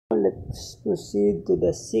let's proceed to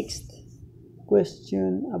the sixth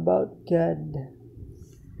question about God.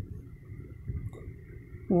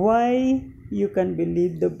 Why you can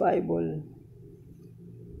believe the Bible?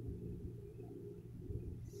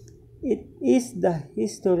 It is the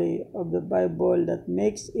history of the Bible that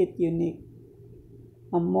makes it unique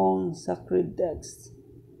among sacred texts.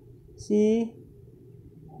 See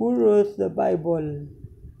who wrote the Bible,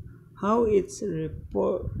 how its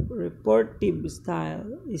reportive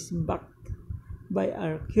style is backed by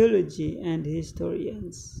archaeology and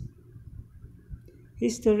historians.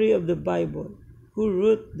 History of the Bible. Who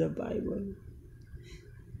wrote the Bible?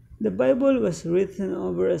 The Bible was written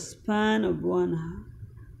over a span of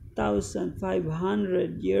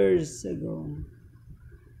 1,500 years ago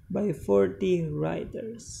by 40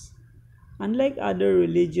 writers. Unlike other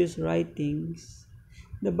religious writings,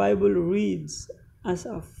 the Bible reads as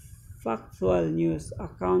a factual news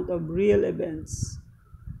account of real events,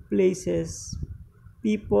 places,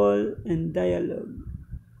 people, and dialogue.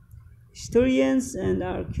 Historians and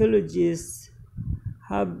archaeologists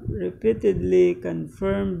have repeatedly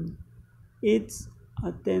confirmed its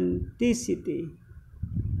authenticity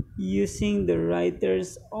using the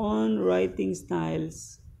writer's own writing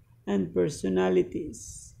styles and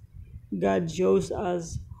personalities. God shows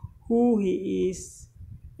us who He is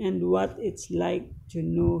and what it's like to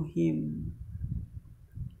know Him.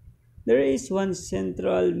 There is one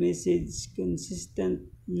central message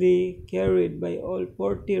consistently carried by all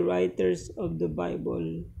 40 writers of the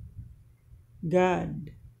Bible.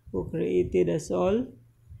 God, who created us all,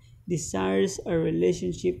 desires a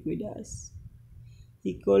relationship with us.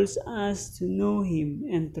 He calls us to know Him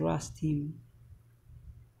and trust Him.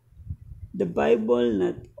 The Bible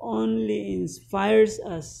not only inspires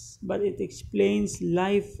us, but it explains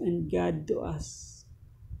life and God to us.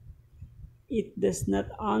 It does not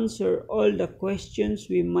answer all the questions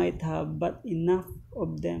we might have, but enough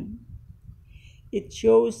of them. It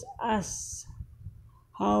shows us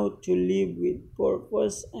how to live with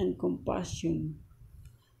purpose and compassion,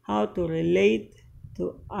 how to relate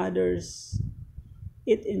to others.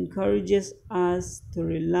 It encourages us to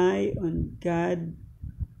rely on God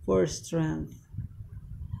for strength,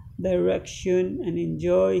 direction, and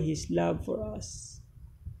enjoy His love for us.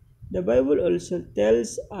 The Bible also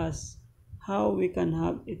tells us how we can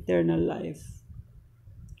have eternal life.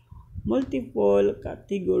 Multiple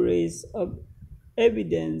categories of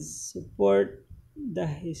evidence support the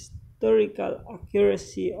historical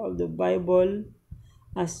accuracy of the Bible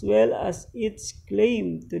as well as its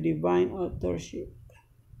claim to divine authorship.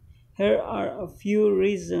 Here are a few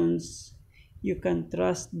reasons you can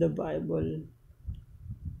trust the Bible.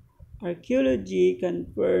 Archaeology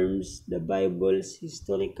confirms the Bible's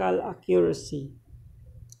historical accuracy.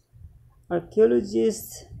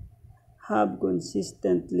 Archaeologists have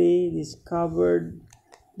consistently discovered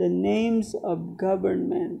the names of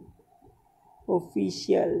government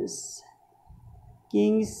officials,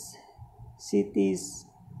 kings, cities,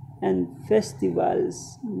 and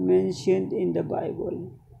festivals mentioned in the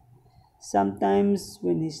Bible. Sometimes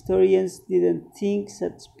when historians didn't think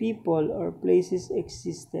such people or places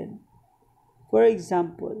existed. For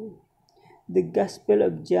example, the Gospel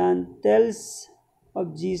of John tells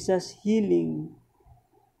of Jesus healing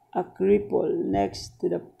a cripple next to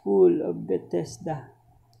the pool of Bethesda.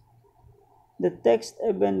 The text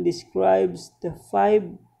even describes the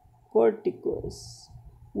 5 porticos,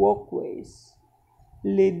 walkways,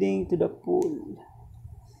 leading to the pool.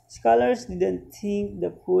 Scholars didn't think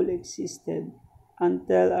the pool existed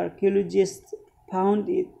until archaeologists found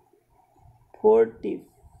it 40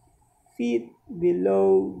 feet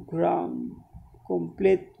below ground,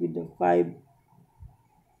 complete with the 5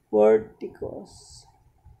 porticos.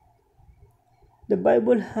 The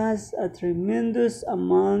Bible has a tremendous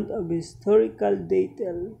amount of historical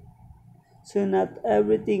detail, so not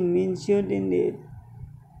everything mentioned in it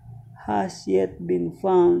has yet been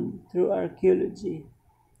found through archaeology.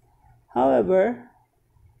 However,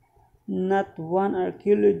 not one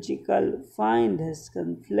archaeological find has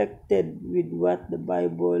conflicted with what the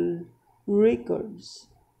Bible records.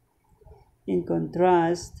 In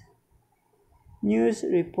contrast, news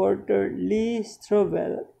reporter Lee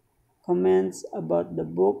Strobel comments about the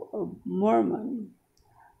Book of Mormon.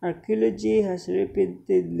 Archaeology has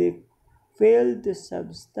repeatedly failed to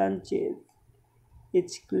substantiate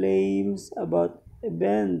its claims about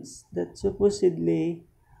events that supposedly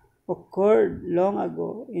occurred long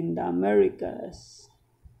ago in the Americas.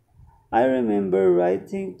 I remember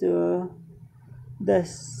writing to the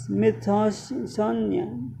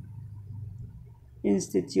Smithsonian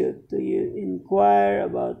Institute to inquire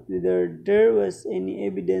about whether there was any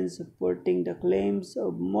evidence supporting the claims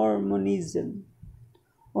of Mormonism,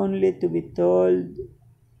 only to be told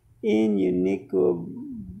in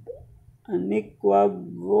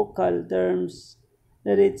unequivocal terms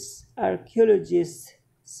that its archaeologists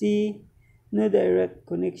see no direct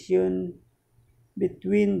connection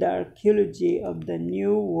between the archaeology of the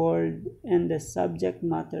New World and the subject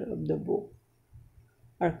matter of the book.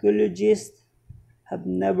 Archaeologists have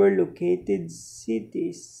never located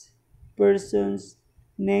cities, persons,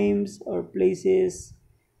 names, or places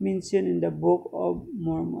mentioned in the Book of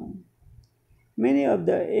Mormon. Many of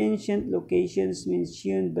the ancient locations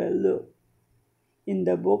mentioned by Luke in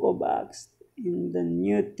the Book of Acts in the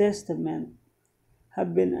New Testament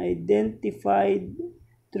have been identified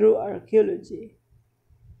through archaeology.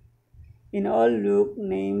 In all, Luke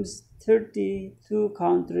names 32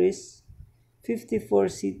 countries, 54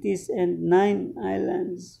 cities, and 9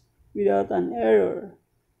 islands without an error.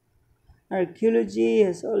 Archaeology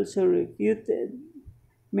has also refuted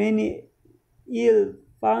many ill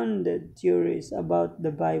founded theories about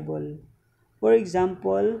the Bible. For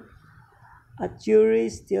example, a theory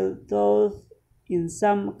still taught in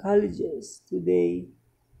some colleges today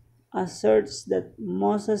asserts that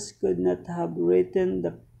Moses could not have written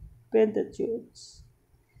the Pentateuch,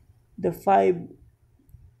 the five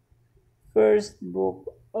first book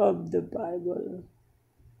of the Bible,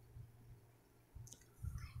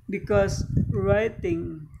 because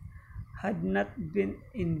writing had not been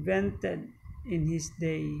invented in his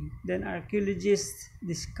day. Then archaeologists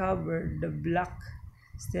discovered the black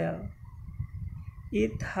stele.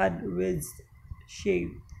 It had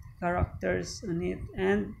wedge-shaped characters on it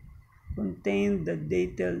and contained the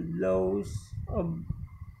detailed laws of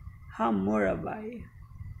Hammurabi.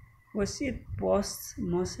 Was it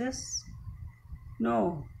post-Moses?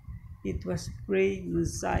 No, it was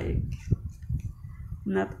pre-Mosaic.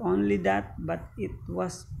 Not only that, but it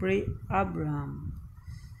was pre-Abraham,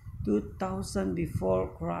 2000 before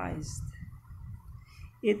Christ.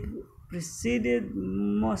 It preceded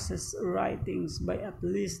Moses' writings by at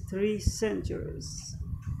least 3 centuries.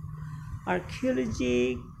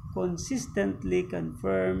 Archaeology consistently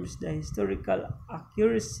confirms the historical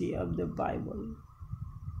accuracy of the Bible.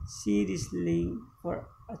 See this link for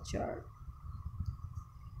a chart.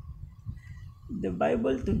 The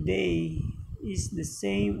Bible today is the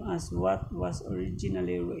same as what was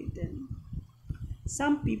originally written.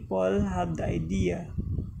 Some people have the idea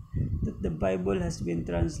that the Bible has been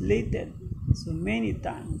translated so many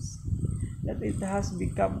times that it has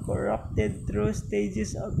become corrupted through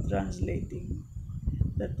stages of translating.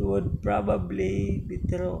 That would probably be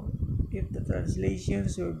true if the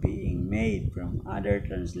translations were being made from other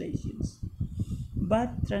translations.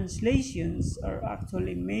 But translations are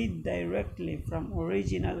actually made directly from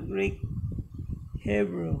original Greek,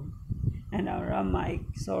 Hebrew, and Aramaic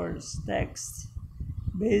source texts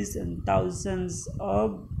based on thousands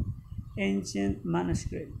of ancient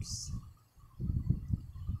manuscripts.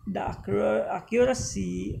 The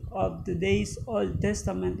accuracy of today's Old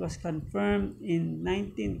Testament was confirmed in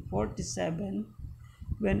 1947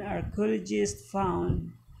 when archaeologists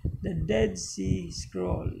found the Dead Sea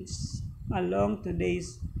Scrolls along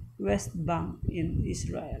today's West Bank in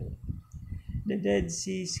Israel. The Dead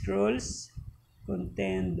Sea Scrolls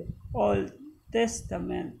contained Old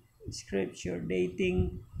Testament scripture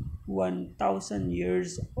dating 1,000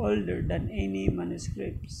 years older than any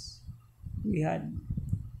manuscripts we had.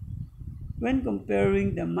 When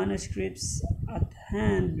comparing the manuscripts at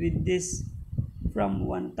hand with this from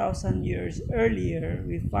 1,000 years earlier,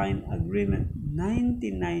 we find agreement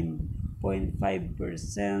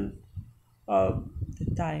 99.5% of the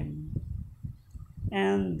time,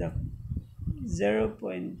 and the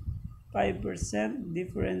 0.5%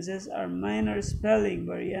 differences are minor spelling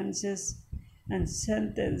variances and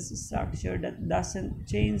sentence structure that doesn't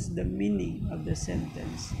change the meaning of the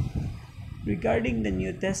sentence. Regarding the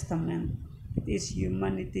New Testament, it is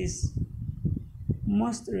humanity's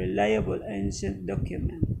most reliable ancient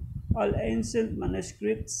document. All ancient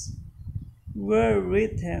manuscripts were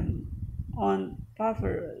written on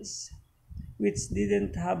papyrus, which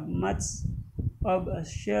didn't have much of a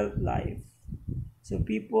shelf life. So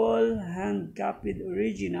people hand copied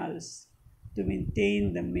originals to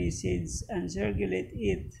maintain the message and circulate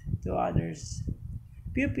it to others.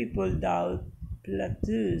 Few people doubt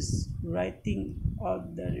Plato's writing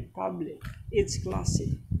of the Republic. It's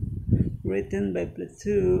classic, written by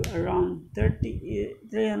Plato around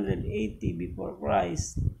 380 before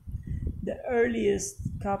Christ. The earliest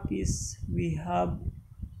copies we have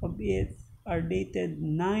of it are dated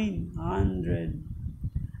 900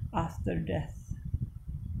 after death.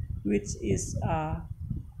 which is a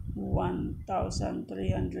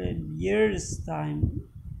 1,300 years time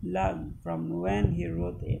lag from when he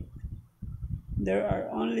wrote it. There are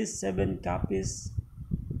only 7 copies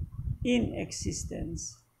in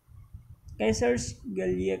existence. Caesar's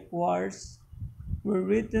Gallic Wars were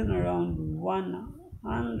written around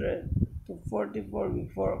 100 to 44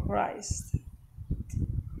 before Christ.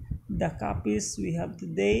 The copies we have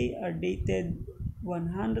today are dated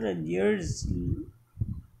 100 years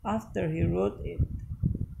after he wrote it.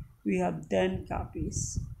 We have 10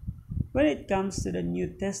 copies. When it comes to the New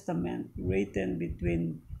Testament, written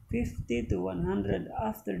between 50 to 100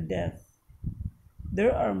 after death,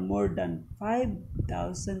 there are more than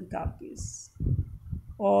 5,000 copies.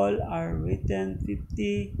 All are written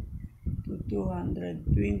 50 to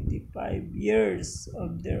 225 years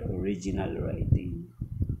of their original writing.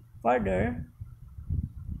 Further,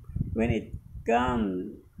 when it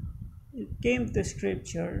came to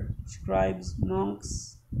scripture, scribes,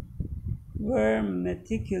 monks were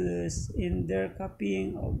meticulous in their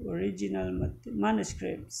copying of original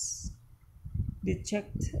manuscripts. They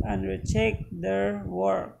checked and rechecked their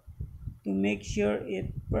work to make sure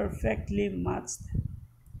it perfectly matched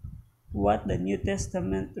what the New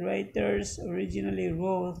Testament writers originally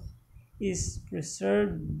wrote is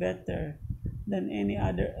preserved better than any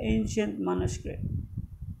other ancient manuscript.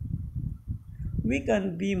 We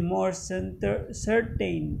can be more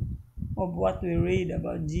certain of what we read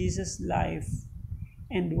about Jesus' life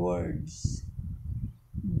and words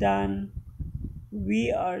than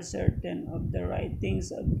we are certain of the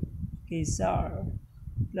writings of Caesar,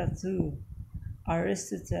 Plato,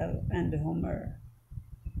 Aristotle, and Homer.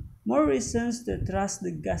 More reasons to trust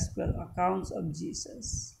the Gospel accounts of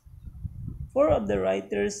Jesus. 4 of the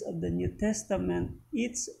writers of the New Testament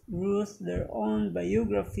each wrote their own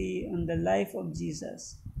biography on the life of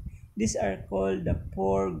Jesus. These are called the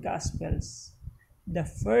 4 Gospels, the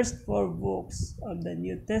first 4 books of the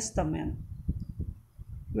New Testament.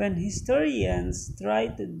 When historians try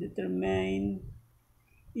to determine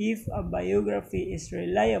if a biography is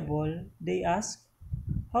reliable, they ask,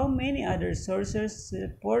 how many other sources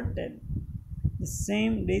reported the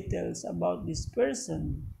same details about this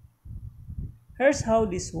person? Here's how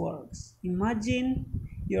this works. Imagine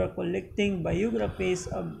you are collecting biographies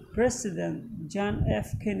of President John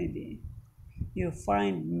F. Kennedy. You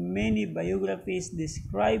find many biographies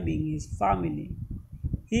describing his family,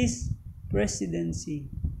 his presidency,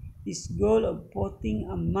 his goal of putting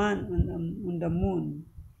a man on the moon,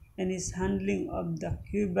 and his handling of the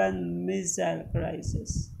Cuban Missile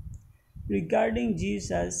Crisis. Regarding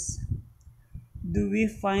Jesus, do we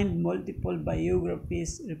find multiple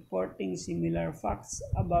biographies reporting similar facts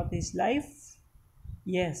about his life?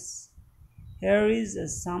 Yes. Here is a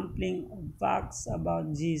sampling of facts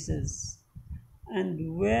about Jesus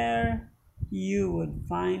and where you would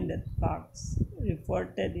find that facts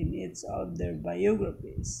reported in each of their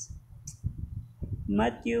biographies.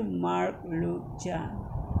 Matthew, Mark, Luke, John.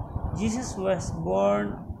 Jesus was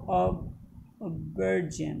born of a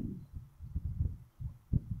virgin.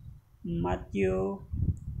 Matthew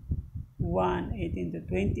 1:18 to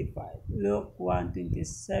 25, Luke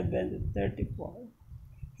 1:27 to 34.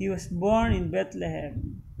 He was born in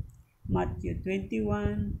Bethlehem. Matthew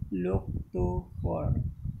 21, Luke 2:4.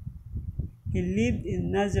 He lived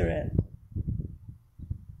in Nazareth.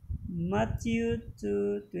 Matthew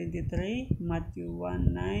 2:23, Matthew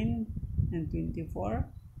 1:9 and 24.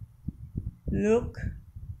 Luke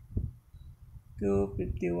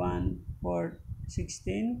 2:51,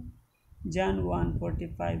 4:16. John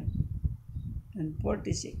 1:45 and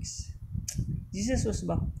 46. Jesus was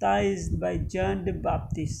baptized by John the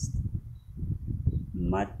Baptist.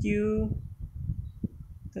 Matthew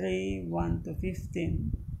 3:1 to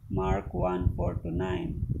 15. Mark 1:4 to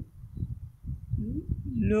 9.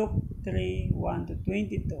 Luke 3:1 to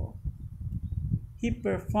 22. He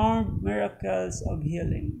performed miracles of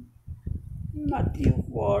healing. Matthew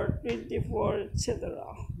 4:24, etc.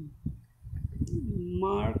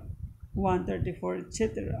 Mark 1:34,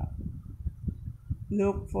 etc.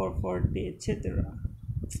 Luke 4:40, etc.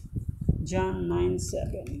 John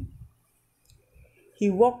 9:7. He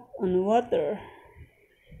walked on water.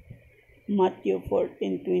 Matthew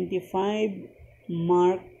 14:25,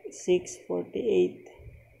 Mark 6:48,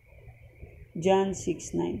 John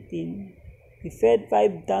 6:19. He fed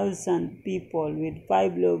 5,000 people with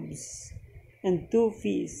 5 loaves and 2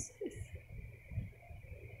 fishes.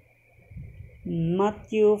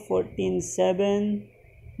 Matthew 14:7,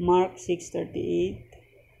 Mark 6:38,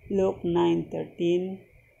 Luke 9:13,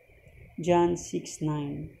 John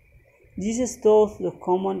 6:9. Jesus taught the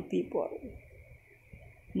common people.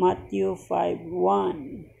 Matthew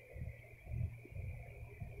 5:1,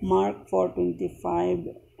 Mark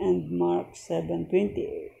 4:25 and Mark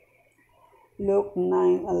 7:28, Luke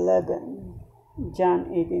 9:11, John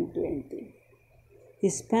 18:20. He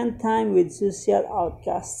spent time with social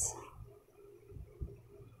outcasts.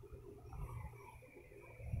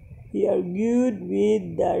 He argued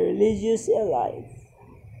with the religious elite.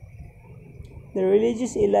 The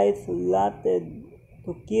religious elite plotted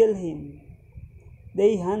to kill him.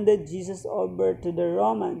 They handed Jesus over to the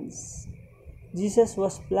Romans. Jesus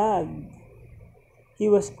was flogged. He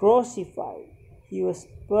was crucified. He was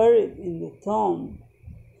buried in the tomb.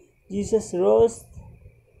 Jesus rose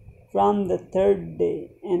from the third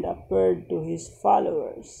day and appeared to his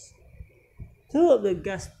followers. Two of the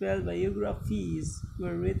Gospel biographies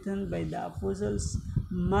were written by the apostles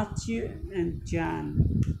Matthew and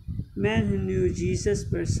John, men who knew Jesus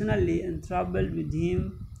personally and traveled with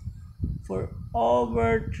him for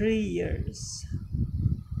over 3 years.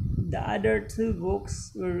 The other two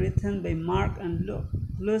books were written by Mark and Luke,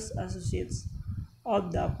 close associates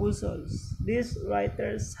of the apostles. These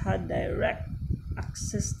writers had direct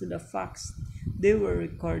access to the facts they were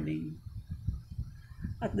recording.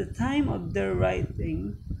 At the time of their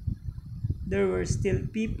writing, there were still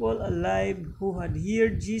people alive who had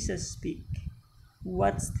heard Jesus speak,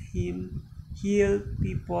 watched him heal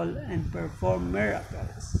people, and perform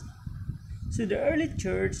miracles. So the early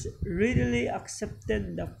church readily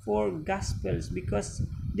accepted the four Gospels because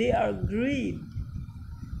they agreed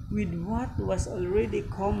with what was already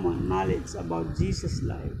common knowledge about Jesus'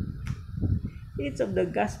 life. Each of the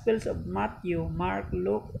Gospels of Matthew, Mark,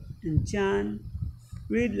 Luke, and John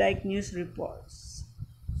read like news reports,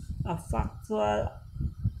 a factual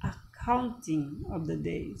accounting of the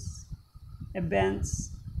days,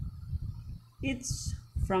 events, each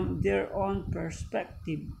from their own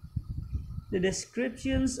perspective. The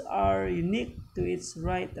descriptions are unique to its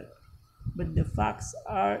writer, but the facts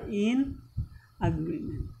are in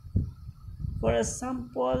agreement. For a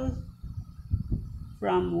sample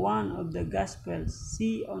from one of the Gospels,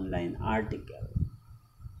 see online article.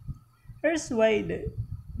 Here's why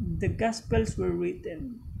the Gospels were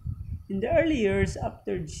written. In the early years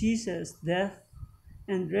after Jesus' death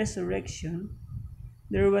and resurrection,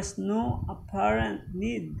 there was no apparent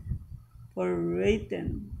need for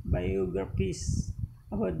written biographies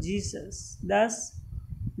about Jesus. Thus,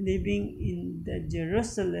 living in the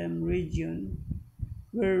Jerusalem region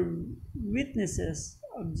were witnesses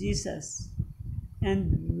of Jesus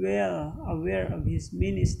and well aware of his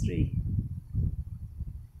ministry.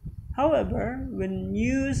 However, when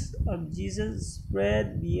news of Jesus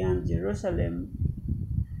spread beyond Jerusalem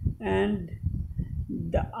and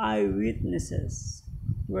the eyewitnesses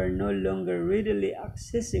were no longer readily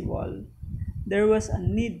accessible, there was a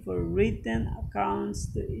need for written accounts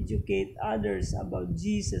to educate others about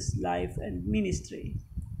Jesus' life and ministry.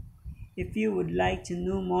 If you would like to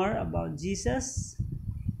know more about Jesus,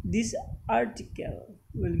 this article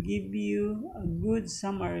will give you a good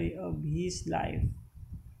summary of his life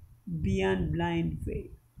beyond blind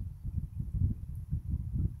faith.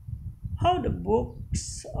 How the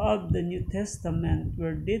books of the New Testament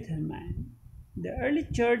were determined. The early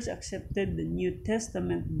church accepted the New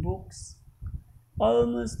Testament books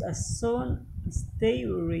almost as soon as they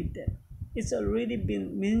were written. It's already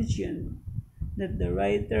been mentioned that the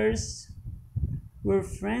writers were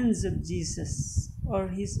friends of Jesus or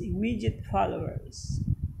his immediate followers,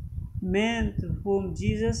 men to whom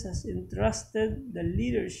Jesus has entrusted the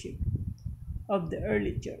leadership of the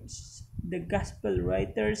early church. The gospel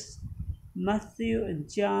writers, Matthew and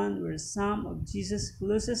John, were some of Jesus'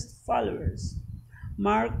 closest followers.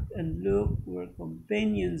 Mark and Luke were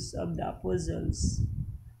companions of the apostles,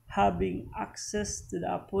 having access to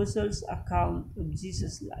the apostles' account of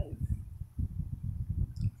Jesus' life.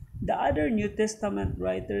 The other New Testament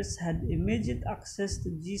writers had immediate access to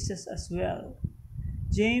Jesus as well.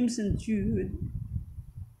 James and Jude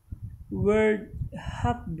were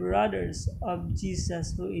half-brothers of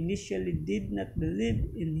Jesus who initially did not believe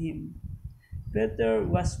in him. Peter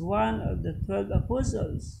was one of the 12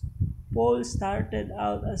 apostles. Paul started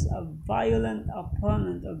out as a violent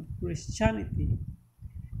opponent of Christianity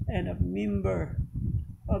and a member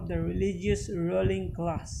of the religious ruling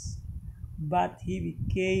class, but he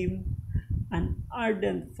became an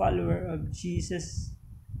ardent follower of Jesus,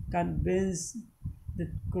 convinced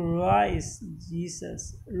that Christ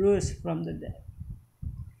Jesus rose from the dead.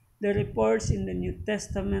 The reports in the New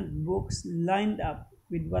Testament books lined up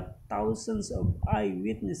with what thousands of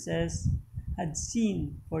eyewitnesses had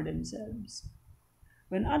seen for themselves.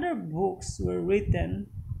 When other books were written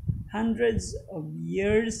hundreds of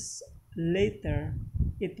years later,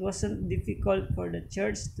 it wasn't difficult for the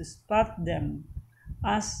church to spot them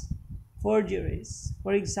as forgeries.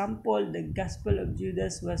 For example, the Gospel of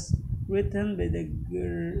Judas was written by the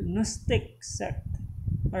Gnostic sect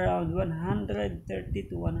around 130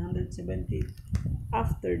 to 170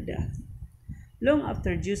 after death. Long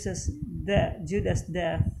after Judas'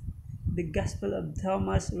 death, the Gospel of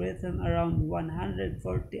Thomas, written around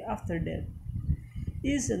 140 after death,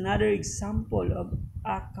 is another example of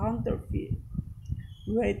a counterfeit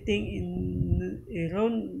writing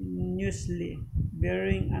erroneously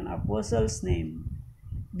bearing an apostle's name.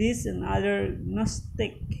 These and other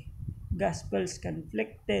Gnostic Gospels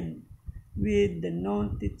conflicted with the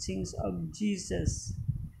known teachings of Jesus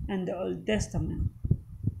and the Old Testament,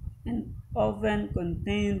 and often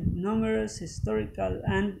contained numerous historical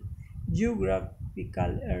and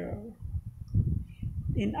geographical errors.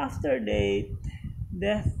 In after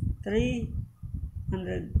death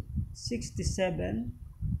 367,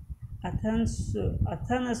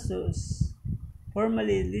 Athanasius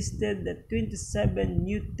formally listed the 27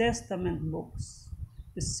 New Testament books,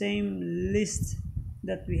 the same list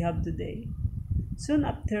that we have today. Soon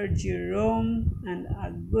after, Jerome and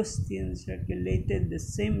Augustine circulated the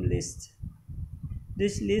same list.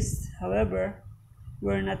 These lists, however,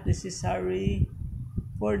 were not necessary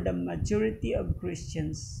for the majority of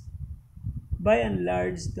Christians. By and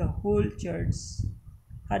large, the whole church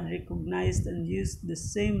had recognized and used the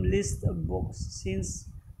same list of books since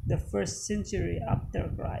the first century after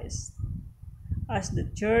Christ. As the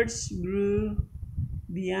church grew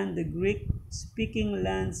beyond the Greek-speaking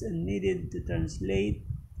lands and needed to translate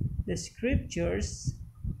the scriptures,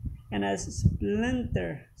 and as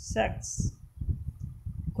splinter sects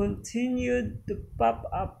continued to pop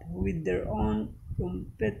up with their own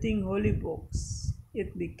competing holy books,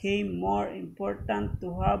 it became more important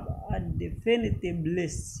to have a definitive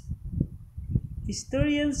list.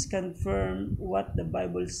 Historians confirm what the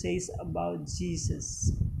Bible says about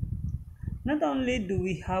Jesus. Not only do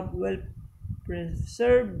we have well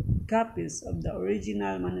preserved copies of the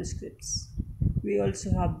original manuscripts, we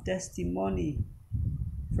also have testimony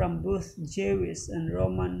from both Jewish and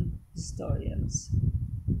Roman historians.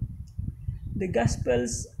 The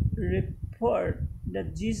Gospels report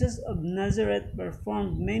that Jesus of Nazareth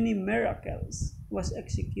performed many miracles, was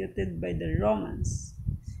executed by the Romans,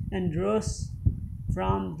 and rose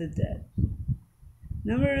from the dead.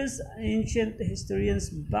 Numerous ancient historians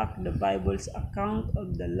back the Bible's account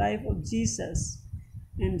of the life of Jesus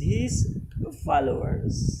and his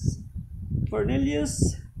followers.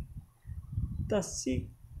 Cornelius Tacitus,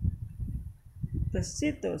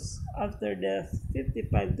 after death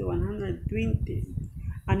 55 to 120,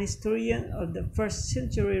 an historian of the first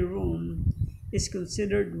century Rome, is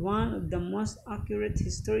considered one of the most accurate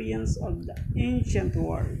historians of the ancient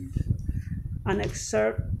world. An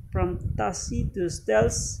excerpt from Tacitus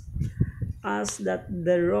tells us that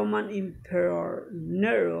the Roman Emperor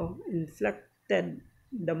Nero inflicted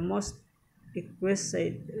the most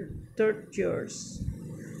exquisite tortures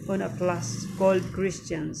on a class called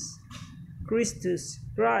Christians.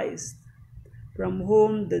 Christ, from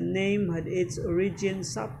whom the name had its origin,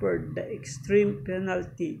 suffered the extreme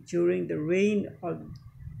penalty during the reign of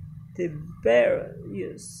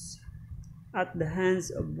Tiberius at the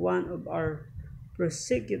hands of one of our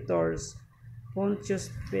prosecutors, Pontius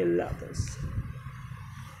Pilatus.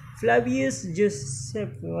 Flavius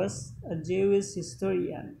Josephus, a Jewish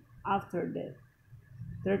historian, after death,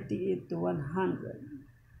 38 to 100,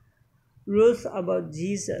 wrote about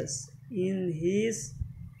Jesus in his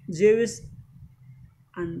Jewish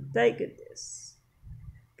Antiquities.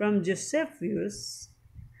 From Josephus,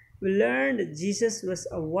 we learn that Jesus was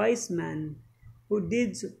a wise man who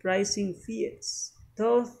did surprising feats,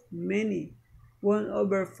 taught many, won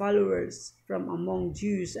over followers from among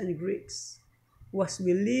Jews and Greeks, was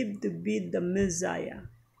believed to be the Messiah,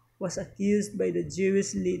 was accused by the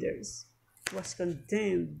Jewish leaders, was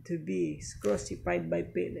condemned to be crucified by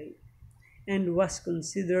Pilate, and was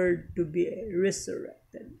considered to be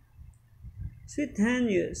resurrected.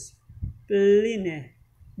 Suetonius, Pliny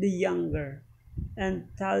the Younger, and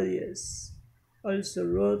Thalius also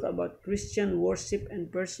wrote about Christian worship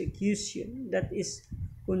and persecution that is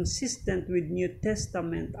consistent with New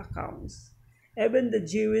Testament accounts. Even the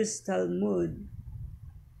Jewish Talmud,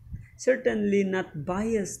 certainly not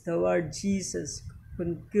biased toward Jesus,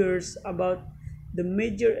 concurs about the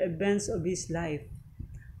major events of his life.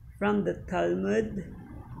 From the Talmud,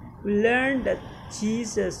 we learn that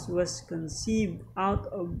Jesus was conceived out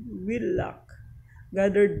of wedlock,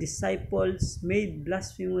 gathered disciples, made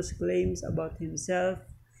blasphemous claims about himself,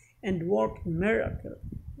 and worked miracles,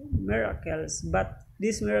 but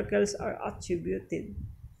these miracles are attributed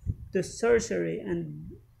to sorcery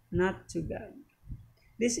and not to God.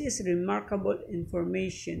 This is remarkable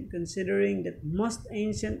information considering that most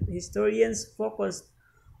ancient historians focused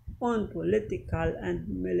on political and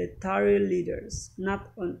military leaders,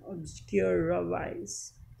 not on obscure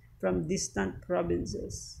rabbis from distant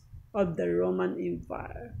provinces of the Roman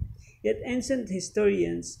Empire. Yet ancient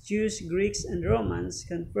historians, Jews, Greeks, and Romans,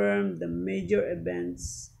 confirm the major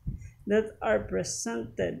events that are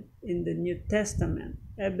presented in the New Testament,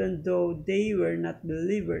 even though they were not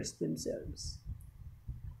believers themselves.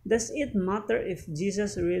 Does it matter if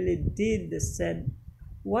Jesus really did the said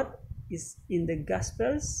what is in the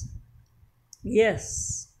Gospels?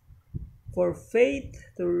 Yes, for faith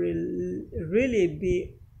to really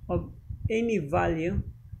be of any value,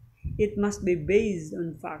 it must be based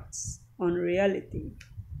on facts, on reality.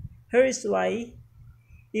 Here is why: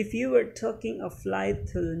 if you were taking a flight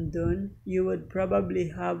to London, you would probably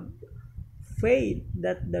have faith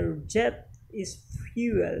that the jet is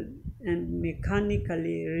fueled and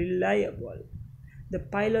mechanically reliable, the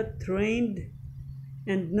pilot trained,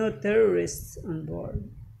 and no terrorists on board.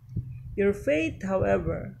 Your faith,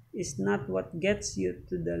 however, is not what gets you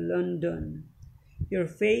to the London. Your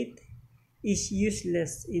faith is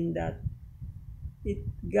useless in that it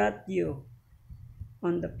got you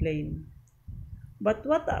on the plane. But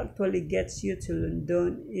what actually gets you to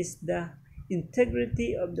London is the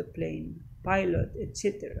integrity of the plane, pilot,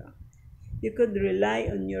 etc. You could rely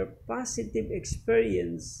on your positive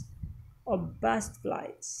experience of past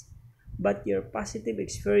flights, but your positive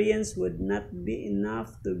experience would not be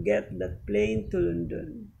enough to get that plane to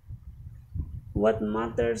London. What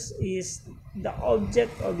matters is the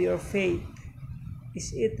object of your faith.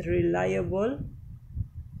 Is it reliable?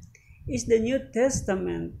 Is the New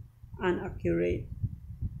Testament an accurate,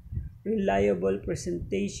 reliable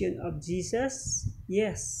presentation of Jesus?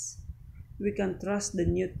 Yes. We can trust the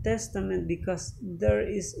New Testament because there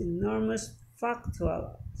is enormous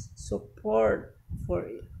factual support for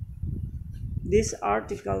it. This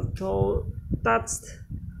article touched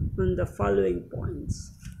on the following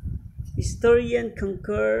points. Historian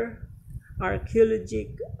concur,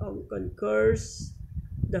 archaeology concurs,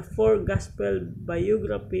 the four gospel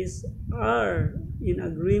biographies are in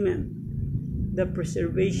agreement. The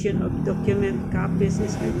preservation of document copies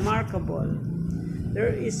is remarkable.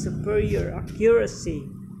 There is superior accuracy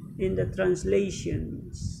in the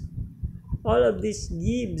translations. All of this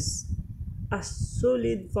gives a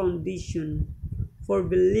solid foundation for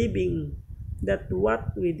believing that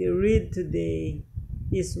what we read today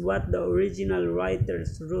is what the original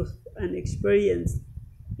writers wrote and experienced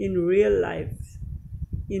in real life,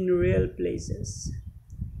 in real places.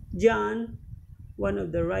 John, one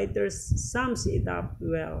of the writers, sums it up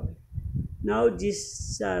well. Now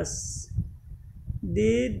Jesus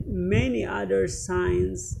did many other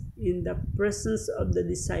signs in the presence of the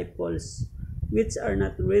disciples, which are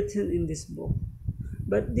not written in this book.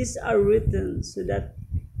 But these are written so that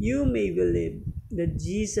you may believe that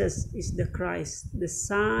Jesus is the Christ, the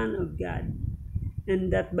Son of God,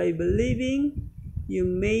 and that by believing you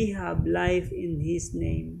may have life in His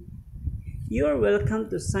name. You are welcome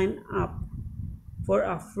to sign up for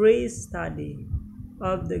a free study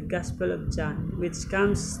of the Gospel of John, which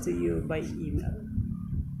comes to you by email.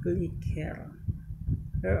 Click here.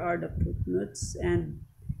 Here are the footnotes, and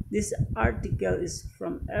this article is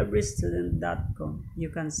from everystudent.com. You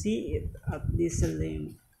can see it at this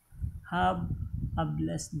link. Have a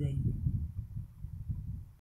blessed day.